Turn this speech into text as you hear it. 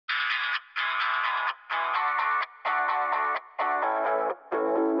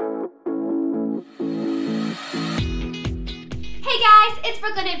it's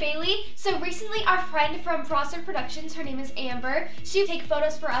Brooklyn and Bailey. So recently our friend from Frosted Productions, her name is Amber, she take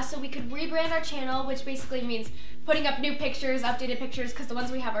photos for us so we could rebrand our channel, which basically means putting up new pictures, updated pictures, because the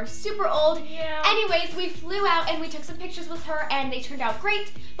ones we have are super old. Yeah. Anyways, we flew out and we took some pictures with her and they turned out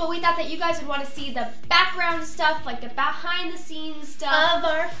great, but we thought that you guys would want to see the background stuff, like the behind the scenes stuff. Of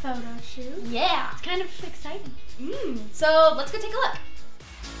our photo shoot. Yeah. It's kind of exciting. So let's go take a look.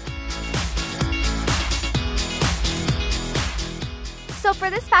 So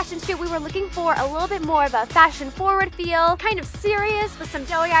for this fashion shoot, we were looking for a little bit more of a fashion-forward feel, kind of serious with some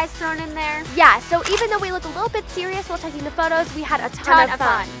doughy eyes thrown in there. Yeah, so even though we look a little bit serious while taking the photos, we had a ton of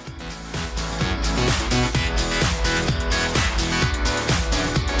fun.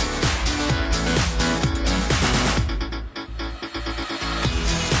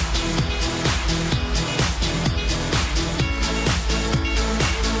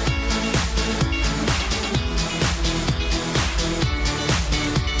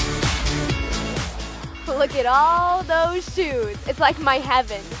 Look at all those shoes. It's like my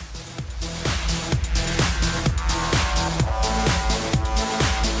heaven.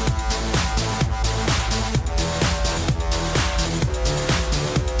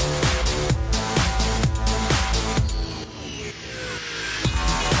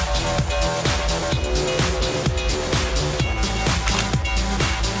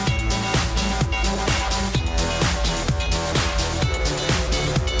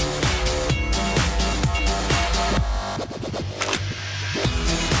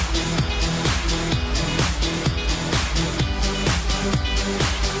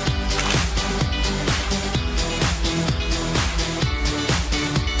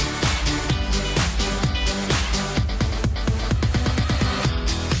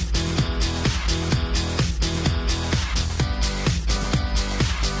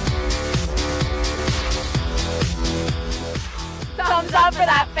 Thumbs up for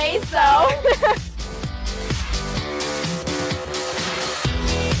that face, though.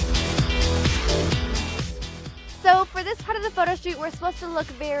 So for this part of the photo shoot, we're supposed to look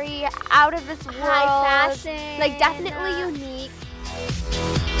very out of this world. High fashion. Like definitely unique.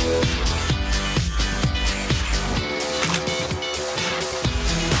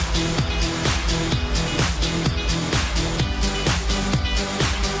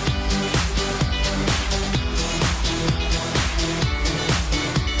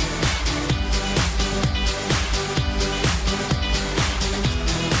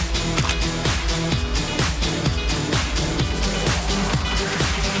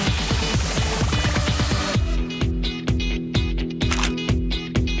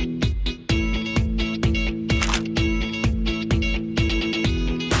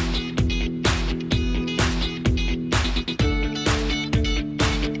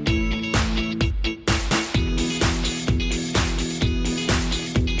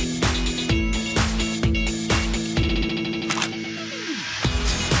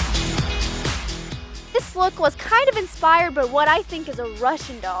 Look was kind of inspired by what I think is a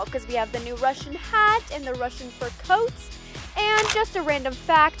Russian doll, because we have the new Russian hat and the Russian fur coats. And just a random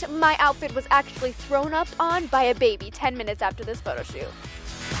fact, my outfit was actually thrown up on by a baby 10 minutes after this photo shoot.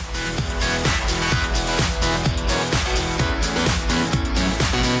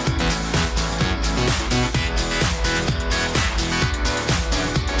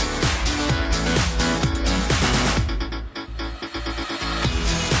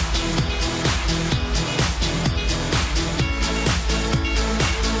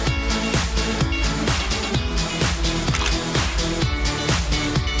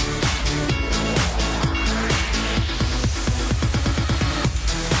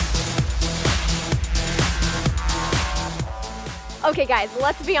 Okay guys,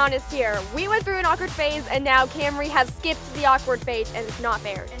 let's be honest here. We went through an awkward phase and now Camry has skipped the awkward phase and it's not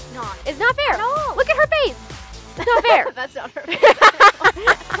fair. It's not. It's not fair. No. Look at her face. It's not fair. That's not her face.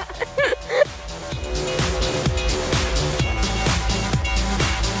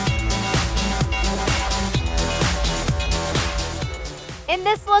 In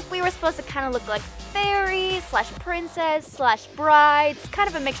this look, we were supposed to kind of look like fairies, slash princess, slash brides, kind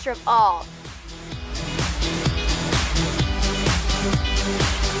of a mixture of all.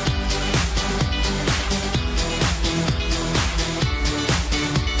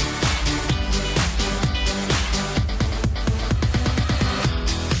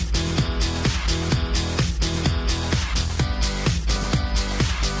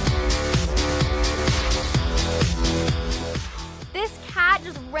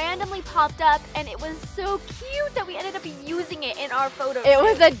 Randomly popped up and it was so cute that we ended up using it in our photo. It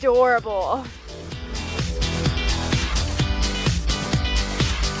was adorable.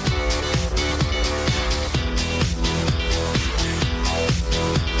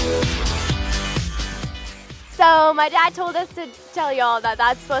 So my dad told us to tell y'all that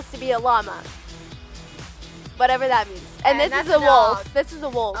that's supposed to be a llama. Whatever that means. And this is a wolf. This is a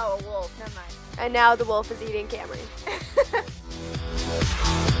wolf. Oh, a wolf. Never mind. And now the wolf is eating Camry.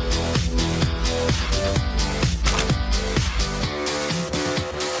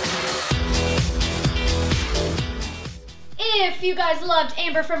 If you guys loved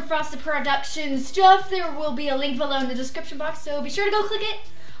Amber from Frosted Productions stuff, there will be a link below in the description box, so be sure to go click it.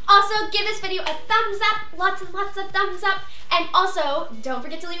 Also, give this video a thumbs up, lots and lots of thumbs up, and also, don't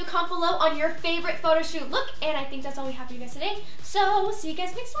forget to leave a comment below on your favorite photo shoot look, and I think that's all we have for you guys today, so we'll see you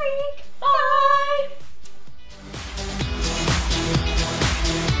guys next week. Bye!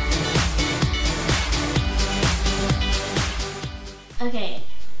 Okay,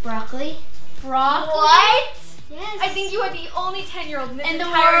 broccoli. Broccoli? What? Yes. I think you are the only 10-year-old in this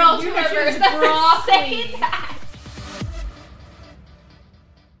entire world who ever say that.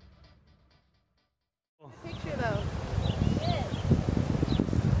 Picture though.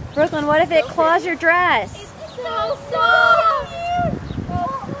 Brooklyn, what if it claws your dress? It's so soft.